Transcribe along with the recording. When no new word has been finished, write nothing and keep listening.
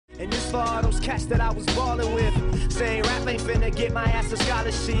for all those cats that I was ballin' with. Saying rap ain't finna get my ass a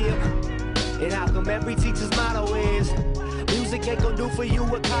scholarship. And how come every teacher's motto is music ain't gonna do for you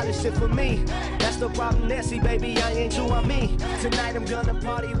what college did for me? That's the problem there, see baby, I ain't you, I'm me. Tonight I'm gonna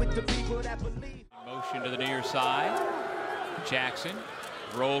party with the people that believe. Motion to the near side. Jackson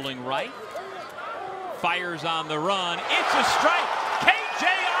rolling right. Fires on the run. It's a strike. K.J.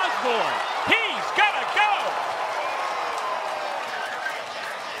 Osborne. He's gonna go.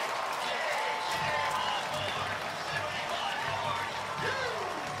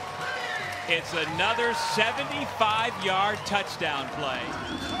 It's another 75-yard touchdown play.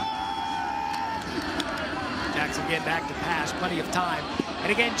 Jackson getting back to pass, plenty of time.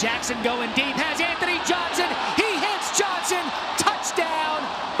 And again, Jackson going deep, has Anthony Johnson. He hits Johnson. Touchdown,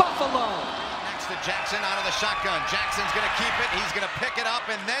 Buffalo. Next to Jackson out of the shotgun. Jackson's going to keep it. He's going to pick it up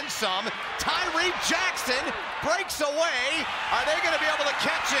and then some. Tyree Jackson breaks away. Are they going to be able to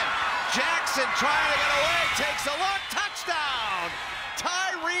catch him? Jackson trying to get away. Takes a look. Touchdown.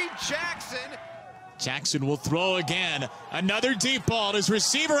 Tyree Jackson. Jackson will throw again. Another deep ball. His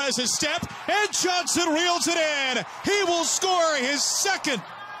receiver has a step, and Johnson reels it in. He will score his second.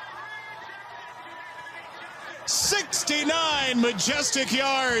 69 majestic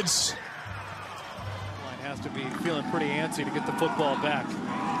yards. Has to be feeling pretty antsy to get the football back.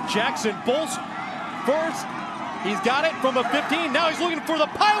 Jackson bolts first. He's got it from the 15. Now he's looking for the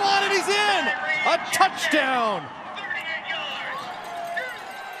pylon, and he's in. A touchdown.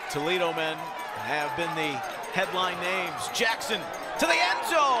 Toledo men have been the headline names. Jackson to the end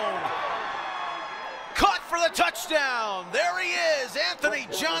zone. Caught for the touchdown. There he is, Anthony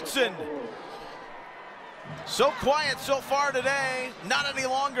Johnson. So quiet so far today, not any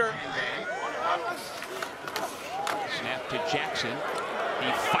longer. Snap to Jackson.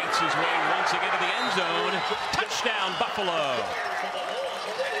 He fights his way once again to the end zone. Touchdown, Buffalo.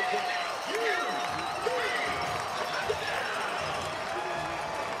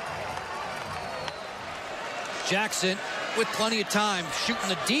 Jackson with plenty of time, shooting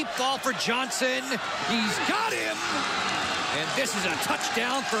the deep ball for Johnson. He's got him. And this is a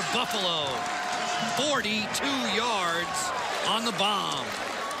touchdown for Buffalo. 42 yards on the bomb.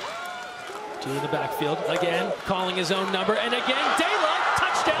 Two in the backfield, again, calling his own number, and again, daylight,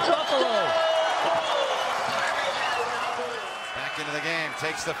 touchdown, Buffalo. Back into the game,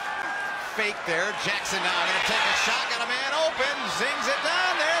 takes the fake there. Jackson now going to take a shot, got a man open, zings it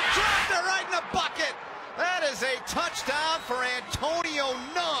down there, dropped it right in the bucket. That is a touchdown for Antonio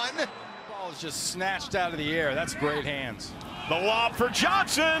Nunn. The ball is just snatched out of the air. That's great hands. The lob for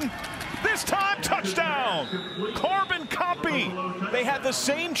Johnson. This time, touchdown! Corbin Copy. They had the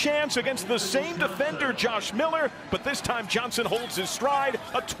same chance against the same defender, Josh Miller, but this time Johnson holds his stride,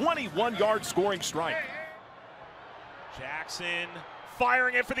 a 21-yard scoring strike. Jackson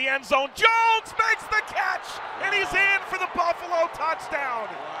firing it for the end zone. Jones makes the catch, and he's in for the Buffalo touchdown.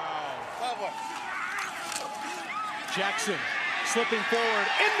 Wow. Jackson slipping forward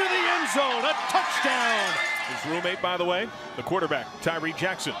into the end zone, a touchdown. His roommate, by the way, the quarterback, Tyree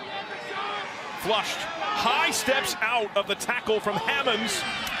Jackson. Flushed, high steps out of the tackle from Hammonds.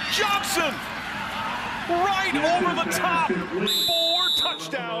 Johnson, right over the top. 4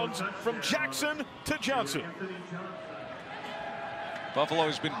 touchdowns from Jackson to Johnson. Buffalo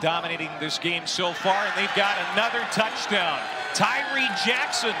has been dominating this game so far, and they've got another touchdown. Tyree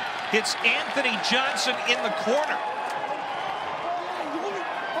Jackson hits Anthony Johnson in the corner.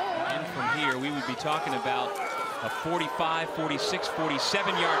 And from here, we would be talking about a 45, 46,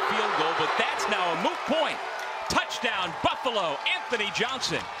 47-yard field goal, but that's now a moot point. Touchdown, Buffalo, Anthony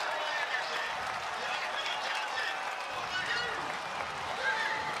Johnson.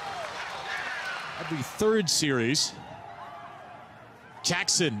 Every third series.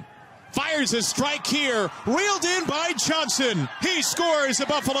 Jackson fires a strike here, reeled in by Johnson. He scores a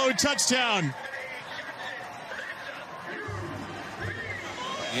Buffalo touchdown.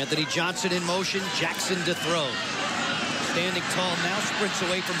 Anthony Johnson in motion, Jackson to throw. Standing tall now, sprints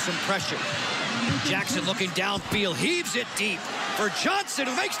away from some pressure. Jackson looking downfield, heaves it deep for Johnson,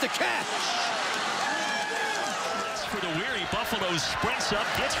 who makes the catch. For the weary, Buffalo sprints up,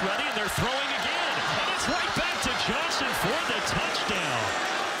 gets ready, and they're throwing again. And it's right back to Johnson for the touchdown.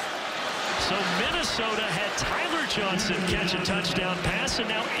 So Minnesota had Tyler Johnson catch a touchdown pass, and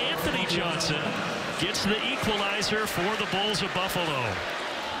now Anthony Johnson gets the equalizer for the Bulls of Buffalo.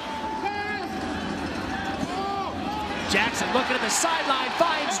 Jackson looking at the sideline,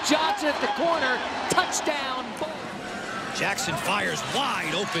 finds Johnson at the corner. Touchdown. Jackson fires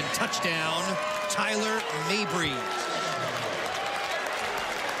wide open, touchdown. Tyler Mabry.